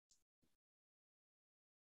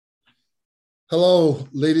Hello,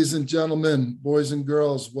 ladies and gentlemen, boys and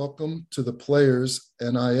girls. Welcome to the Players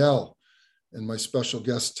NIL. And my special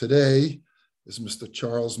guest today is Mr.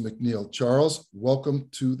 Charles McNeil. Charles, welcome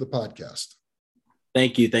to the podcast.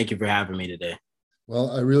 Thank you. Thank you for having me today.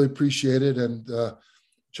 Well, I really appreciate it. And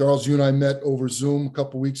Charles, you and I met over Zoom a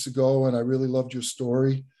couple of weeks ago, and I really loved your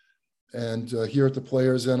story. And here at the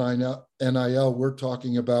Players NIL, we're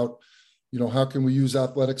talking about, how can we use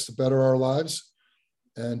athletics to better our lives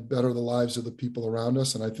and better the lives of the people around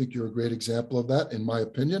us. And I think you're a great example of that, in my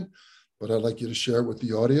opinion, but I'd like you to share it with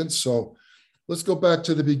the audience. So let's go back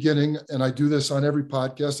to the beginning. And I do this on every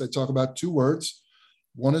podcast. I talk about two words.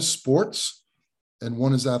 One is sports and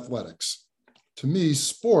one is athletics. To me,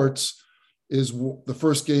 sports is the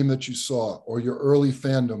first game that you saw or your early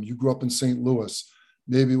fandom. You grew up in St. Louis.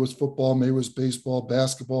 Maybe it was football, maybe it was baseball,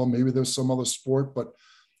 basketball, maybe there's some other sport, but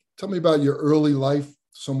tell me about your early life.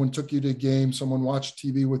 Someone took you to a game, someone watched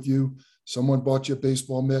TV with you, someone bought you a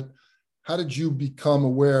baseball mitt. How did you become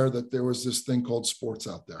aware that there was this thing called sports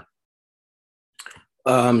out there?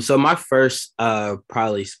 So my first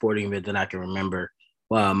probably sporting event that I can remember,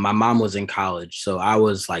 my mom was in college. So I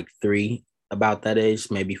was like 3 about that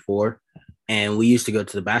age, maybe 4. And we used to go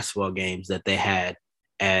to the basketball games that they had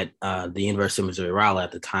at the University of Missouri-Rolla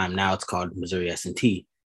at the time. Now it's called Missouri S&T.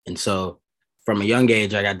 And so from a young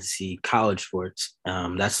age, I got to see college sports.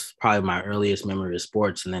 That's probably my earliest memory of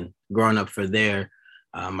sports. And then growing up for there,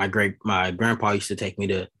 my grandpa used to take me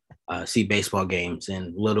to see baseball games.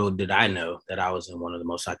 And little did I know that I was in one of the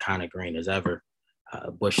most iconic arenas ever,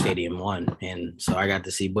 Busch Stadium 1. And so I got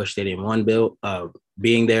to see Busch Stadium 1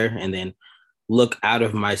 being there, and then look out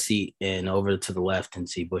of my seat and over to the left and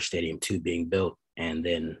see Busch Stadium 2 being built, and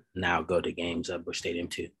then now go to games at Busch Stadium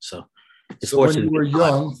 2. So when you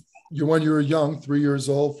were young, 3 years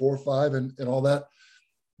old, 4 or 5, and all that,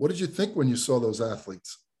 what did you think when you saw those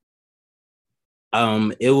athletes?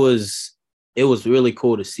 It was really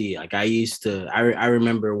cool to see. Like I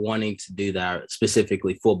remember wanting to do that,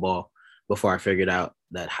 specifically football, before I figured out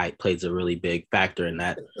that height plays a really big factor in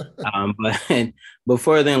that. But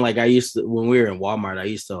before then, like when we were in Walmart, I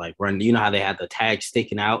used to like run, you know how they had the tags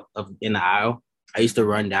sticking out in the aisle? I used to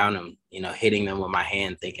run down them, hitting them with my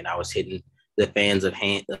hand, thinking I was hitting the hands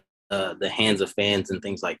of fans and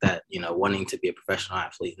things like that, wanting to be a professional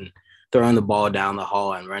athlete and throwing the ball down the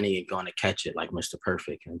hall and running and going to catch it like Mr.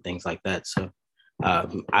 Perfect and things like that. So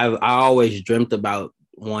I always dreamt about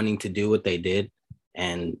wanting to do what they did.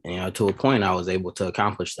 And, to a point I was able to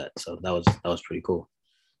accomplish that. So that was pretty cool.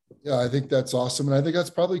 Yeah, I think that's awesome. And I think that's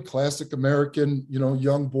probably classic American,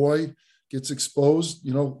 young boy gets exposed,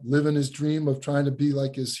 living his dream of trying to be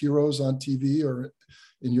like his heroes on TV, or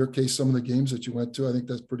in your case, some of the games that you went to. I think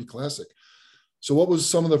that's pretty classic. So what was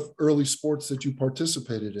some of the early sports that you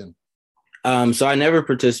participated in? So I never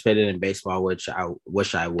participated in baseball, which I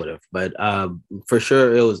wish I would have, but for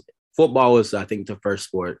sure football was, I think, the first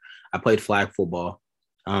sport. I played flag football.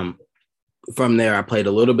 From there, I played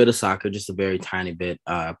a little bit of soccer, just a very tiny bit,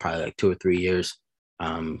 probably like 2 or 3 years.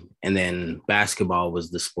 And then basketball was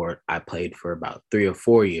the sport I played for about 3 or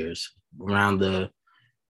 4 years. Around the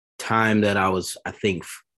time that I was, I think,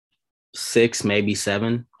 6, maybe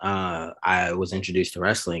 7, I was introduced to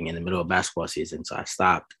wrestling in the middle of basketball season. So I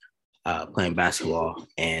stopped playing basketball.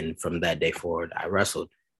 And from that day forward, I wrestled.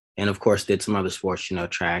 And of course, did some other sports,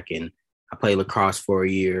 track. And I played lacrosse for a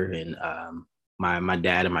year. And my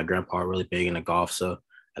dad and my grandpa are really big into golf. So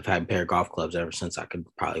I've had a pair of golf clubs ever since I could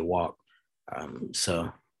probably walk.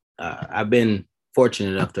 So I've been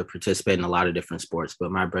fortunate enough to participate in a lot of different sports,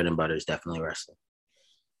 but my bread and butter is definitely wrestling.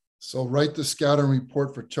 So write the scouting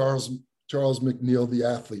report for Charles McNeil, the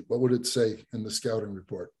athlete. What would it say in the scouting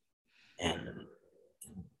report? And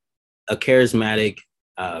a charismatic,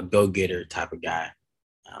 go-getter type of guy.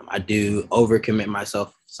 I do overcommit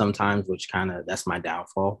myself sometimes, which that's my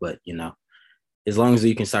downfall. But, as long as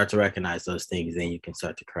you can start to recognize those things, then you can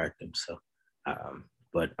start to correct them. So,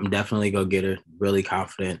 but I'm definitely a go-getter, really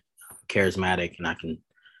confident, charismatic, and I can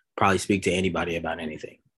probably speak to anybody about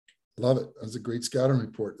anything. Love it. That's a great scouting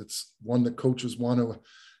report. It's one that coaches want to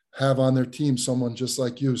have on their team, someone just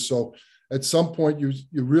like you. So at some point you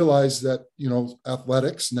realize that,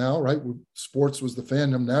 athletics now, right? Sports was the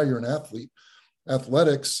fandom. Now you're an athlete.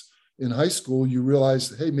 Athletics in high school, you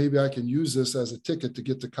realize, hey, maybe I can use this as a ticket to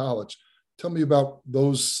get to college. Tell me about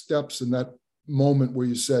those steps in that moment where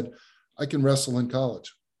you said, I can wrestle in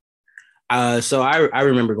college. So I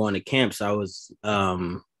remember going to camps. I was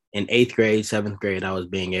in 8th grade, 7th grade, I was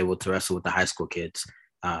being able to wrestle with the high school kids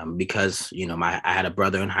because, I had a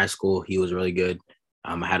brother in high school. He was really good.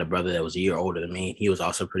 I had a brother that was a year older than me. He was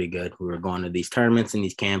also pretty good. We were going to these tournaments and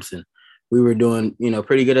these camps, and we were doing,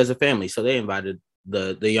 pretty good as a family. So they invited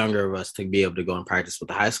the younger of us to be able to go and practice with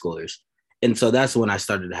the high schoolers. And so that's when I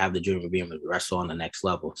started to have the dream of being able to wrestle on the next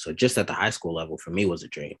level. So just at the high school level for me was a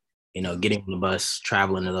dream, getting on the bus,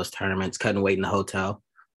 traveling to those tournaments, cutting weight in the hotel.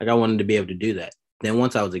 Like I wanted to be able to do that. Then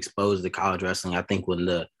once I was exposed to college wrestling, I think when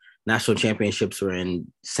the national championships were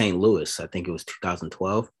in St. Louis, I think it was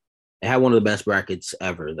 2012, it had one of the best brackets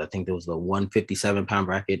ever. I think there was the 157-pound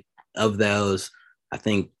bracket. Of those, I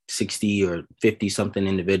think 60 or 50 something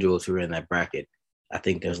individuals who were in that bracket. I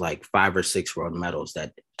think there's like 5 or 6 world medals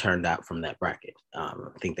that turned out from that bracket. I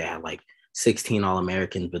think they had like 16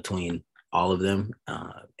 All-Americans between all of them,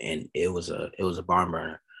 and it was a barn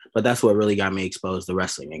burner. But that's what really got me exposed to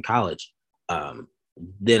wrestling in college.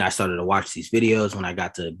 Then I started to watch these videos when I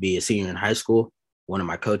got to be a senior in high school. One of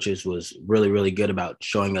my coaches was really, really good about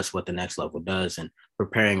showing us what the next level does and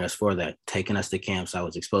preparing us for that, taking us to camps. I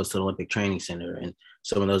was exposed to the Olympic Training Center and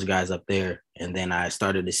some of those guys up there. And then I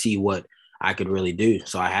started to see what I could really do.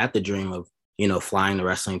 So I had the dream of, flying the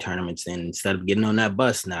wrestling tournaments. And instead of getting on that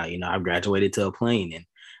bus now, I've graduated to a plane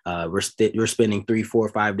and we're spending 3, 4,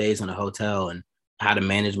 5 days in a hotel and how to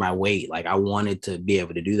manage my weight. Like I wanted to be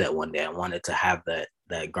able to do that one day. I wanted to have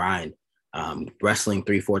that grind, wrestling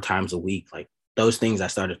 3, 4 times a week. Like those things I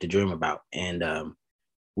started to dream about. And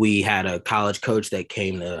we had a college coach that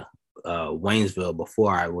came to Waynesville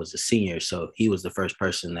before I was a senior. So he was the first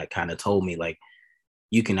person that kind of told me like,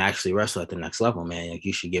 you can actually wrestle at the next level, man. Like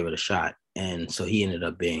you should give it a shot. And so he ended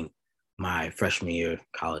up being my freshman year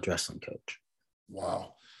college wrestling coach.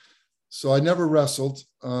 Wow. So I never wrestled,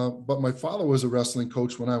 but my father was a wrestling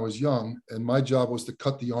coach when I was young, and my job was to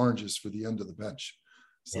cut the oranges for the end of the bench.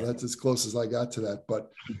 So that's as close as I got to that.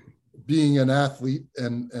 But being an athlete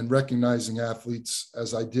and recognizing athletes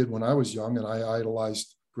as I did when I was young, and I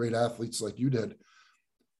idolized great athletes like you did,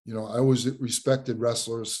 I always respected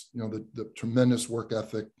wrestlers, the tremendous work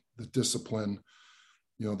ethic, the discipline,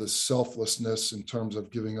 the selflessness in terms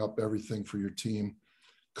of giving up everything for your team,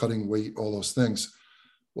 cutting weight, all those things.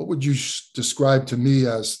 What would you describe to me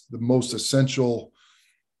as the most essential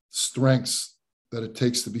strengths that it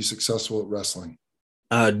takes to be successful at wrestling?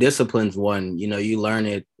 Discipline's one. You learn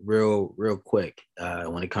it real quick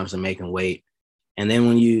when it comes to making weight, and then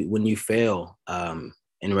when you fail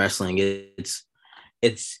in wrestling,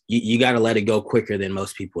 it's you got to let it go quicker than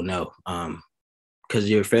most people know, because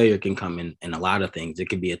your failure can come in a lot of things. It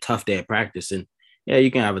could be a tough day at practice, and yeah,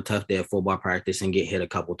 you can have a tough day at football practice and get hit a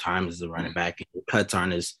couple times as a running back, and your cuts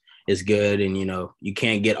aren't as good, and you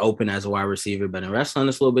can't get open as a wide receiver. But in wrestling,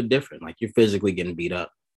 it's a little bit different. Like you're physically getting beat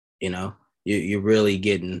up, you're really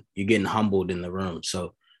getting humbled in the room.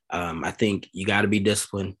 So I think you got to be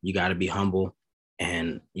disciplined, you got to be humble,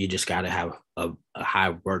 and you just got to have a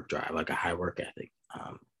high work drive, like a high work ethic.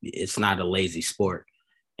 It's not a lazy sport,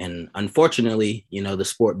 and unfortunately, the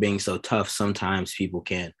sport being so tough, sometimes people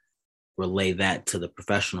can't relay that to the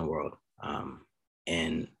professional world,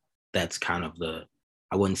 and that's kind of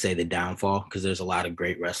I wouldn't say the downfall, because there's a lot of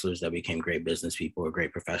great wrestlers that became great business people or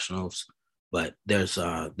great professionals. But there's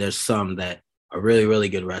some that are really, really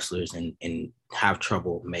good wrestlers and have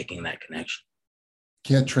trouble making that connection.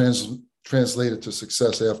 Can't translate it to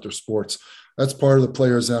success after sports. That's part of the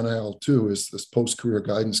Players NIL too, is this post-career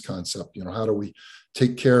guidance concept. How do we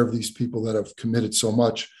take care of these people that have committed so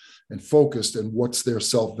much and focused, and what's their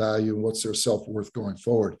self-value and what's their self-worth going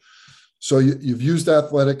forward? So you've used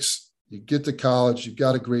athletics, you get to college, you've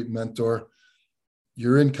got a great mentor,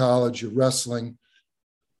 you're in college, you're wrestling.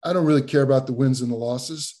 I don't really care about the wins and the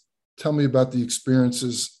losses. Tell me about the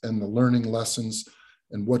experiences and the learning lessons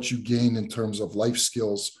and what you gain in terms of life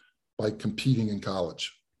skills by competing in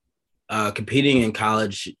college. Competing in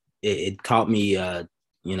college, it taught me, how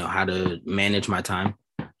to manage my time,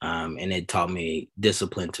 and it taught me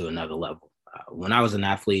discipline to another level. When I was an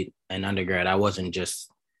athlete in undergrad, I wasn't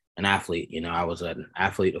just an athlete. I was an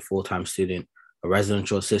athlete, a full-time student, a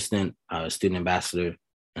residential assistant, a student ambassador,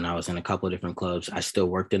 and I was in a couple of different clubs. I still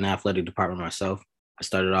worked in the athletic department myself. I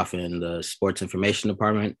started off in the sports information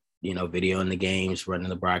department, videoing the games, running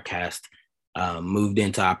the broadcast, moved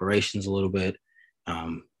into operations a little bit,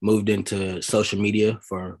 moved into social media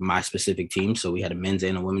for my specific team. So we had a men's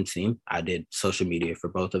and a women's team. I did social media for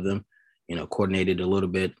both of them, coordinated a little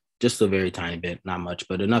bit, just a very tiny bit, not much,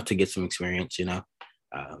 but enough to get some experience,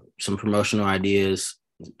 some promotional ideas.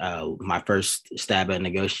 My first stab at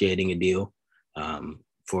negotiating a deal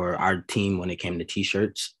for our team when it came to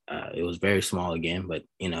t-shirts. It was very small again, but,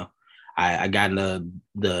 I got in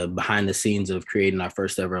the behind the scenes of creating our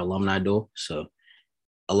first ever alumni duel. So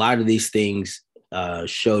a lot of these things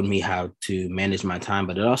showed me how to manage my time,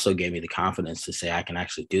 but it also gave me the confidence to say I can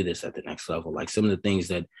actually do this at the next level. Like some of the things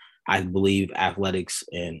that I believe athletics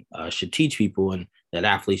and should teach people, and that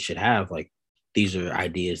athletes should have. Like, these are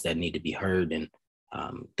ideas that need to be heard, and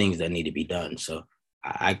things that need to be done. So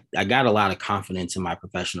I got a lot of confidence in my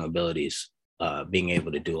professional abilities, being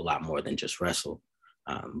able to do a lot more than just wrestle.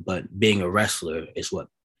 But being a wrestler is what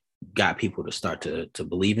got people to start to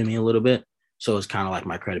believe in me a little bit. So it's kind of like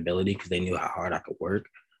my credibility, because they knew how hard I could work.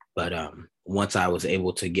 But once I was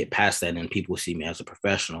able to get past that and people see me as a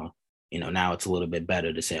professional, now it's a little bit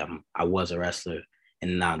better to say I was a wrestler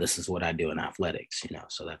and now this is what I do in athletics,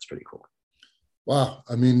 so that's pretty cool. Wow.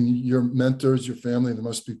 I mean, your mentors, your family, they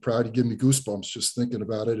must be proud. You give me goosebumps just thinking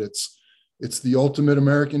about it. It's the ultimate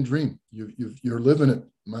American dream. You're living it,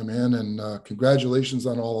 my man. And congratulations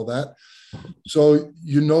on all of that. So,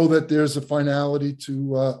 that there's a finality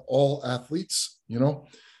to all athletes,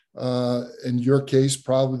 in your case,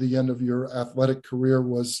 probably the end of your athletic career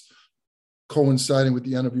was coinciding with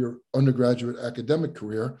the end of your undergraduate academic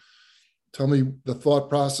career. Tell me the thought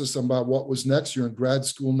process about what was next. You're in grad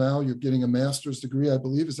school now. You're getting a master's degree, I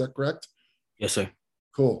believe. Is that correct? Yes, sir.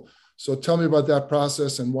 Cool. So tell me about that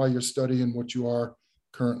process and why you're studying what you are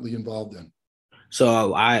currently involved in.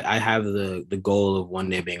 So I have the goal of one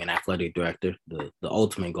day being an athletic director. The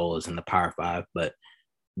ultimate goal is in the Power Five, but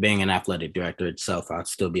being an athletic director itself, I'd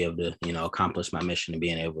still be able to, accomplish my mission of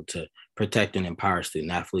being able to protect and empower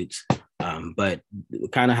student athletes. But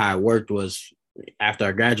kind of how it worked was, after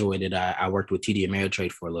I graduated, I worked with TD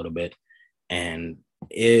Ameritrade for a little bit, and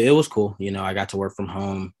it was cool. I got to work from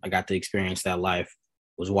home. I got to experience that life.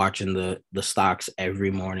 Was watching the stocks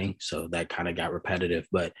every morning, so that kind of got repetitive.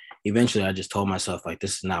 But eventually, I just told myself, like,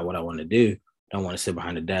 this is not what I want to do. I don't want to sit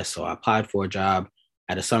behind a desk. So I applied for a job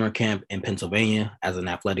at a summer camp in Pennsylvania as an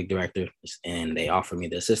athletic director, and they offered me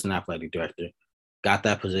the assistant athletic director. Got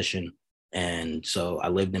that position, and so I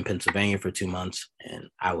lived in Pennsylvania for 2 months, and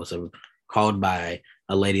I was called by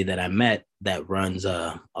a lady that I met that runs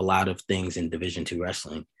a lot of things in Division II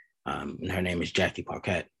wrestling, and her name is Jackie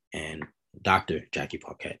Paquette, and Dr. Jackie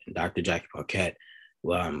Paquette. And Dr. Jackie Paquette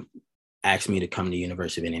asked me to come to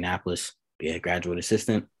University of Indianapolis, be a graduate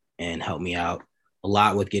assistant, and help me out a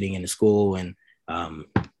lot with getting into school and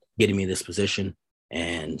getting me this position.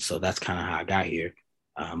 And so that's kind of how I got here.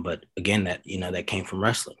 But again, that came from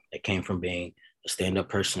wrestling. That came from being a stand-up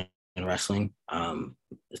person in wrestling.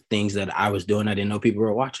 Things that I was doing, I didn't know people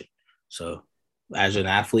were watching. So as an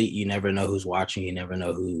athlete, you never know who's watching. You never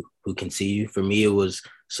know who can see you. For me, it was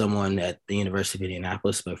someone at the University of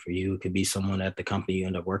Indianapolis, but for you, it could be someone at the company you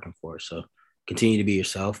end up working for. So continue to be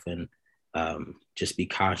yourself, and just be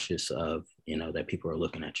conscious of, that people are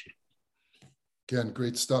looking at you. Again,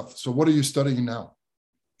 great stuff. So what are you studying now?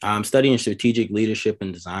 I'm studying strategic leadership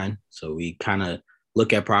and design. So we kind of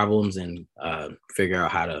look at problems and figure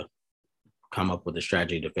out how to come up with a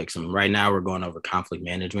strategy to fix them. Right now, we're going over conflict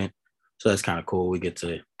management. So that's kind of cool. We get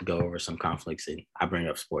to go over some conflicts, and I bring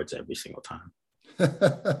up sports every single time.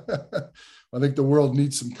 I think the world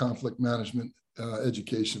needs some conflict management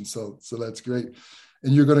education. So that's great.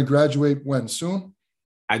 And you're going to graduate when? Soon?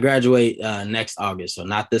 I graduate next August. So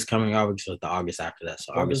not this coming August, but the August after that.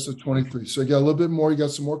 So August of 23. So you got a little bit more. You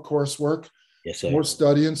got some more coursework. Yes, sir. More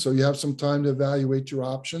studying. So you have some time to evaluate your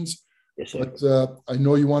options. Yes, sir. But I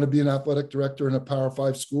know you want to be an athletic director in a Power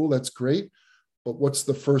 5 school. That's great. But what's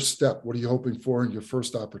the first step? What are you hoping for in your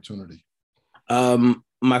first opportunity?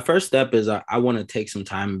 My first step is I want to take some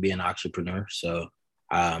time and be an entrepreneur. So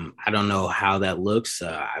I don't know how that looks.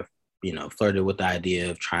 I've flirted with the idea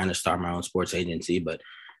of trying to start my own sports agency, but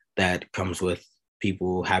that comes with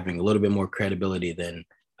people having a little bit more credibility than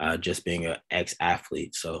just being an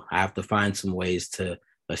ex-athlete. So I have to find some ways to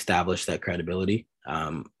establish that credibility.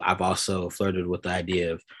 I've also flirted with the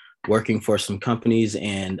idea of working for some companies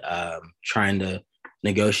and trying to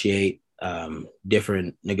negotiate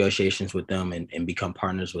different negotiations with them and become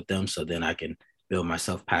partners with them, so then I can build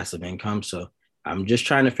myself passive income. So I'm just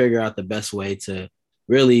trying to figure out the best way to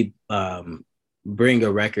really bring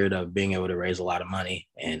a record of being able to raise a lot of money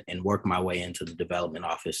and work my way into the development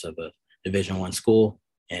office of a Division I school.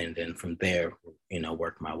 And then from there,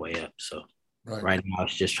 work my way up. So right now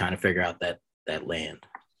it's just trying to figure out that lay of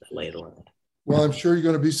the land. Well, I'm sure you're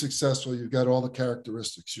going to be successful. You've got all the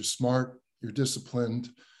characteristics. You're smart, you're disciplined,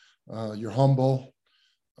 you're humble,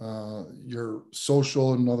 you're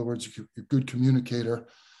social. In other words, you're a good communicator.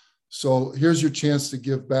 So here's your chance to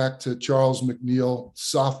give back to Charles McNeil,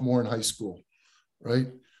 sophomore in high school, right?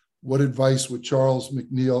 What advice would Charles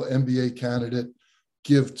McNeil, MBA candidate,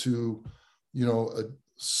 give to, a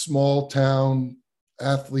small town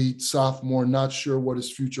athlete, sophomore, not sure what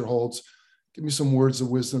his future holds? Give me some words of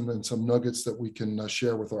wisdom and some nuggets that we can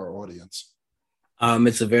share with our audience.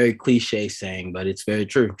 It's a very cliche saying, but it's very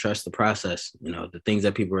true. Trust the process. You know, the things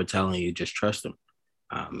that people are telling you, just trust them.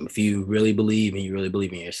 If you really believe and you really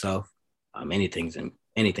believe in yourself,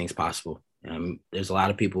 anything's possible. There's a lot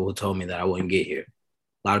of people who told me that I wouldn't get here.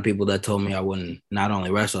 A lot of people that told me I wouldn't not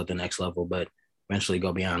only wrestle at the next level, but eventually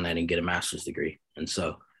go beyond that and get a master's degree. And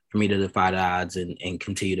so for me to defy the odds and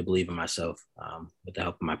continue to believe in myself, with the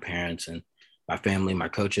help of my parents and my family, my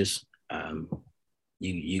coaches,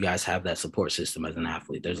 you guys have that support system as an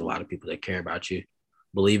athlete. There's a lot of people that care about you.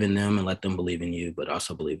 Believe in them and let them believe in you, but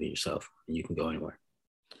also believe in yourself, and you can go anywhere.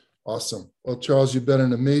 Awesome. Well, Charles, you've been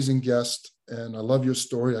an amazing guest, and I love your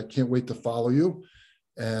story. I can't wait to follow you.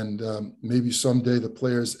 And maybe someday the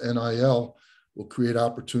Players NIL will create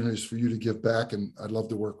opportunities for you to give back, and I'd love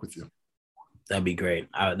to work with you. That'd be great.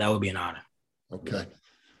 That would be an honor. Okay.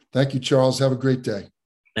 Thank you, Charles. Have a great day.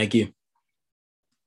 Thank you.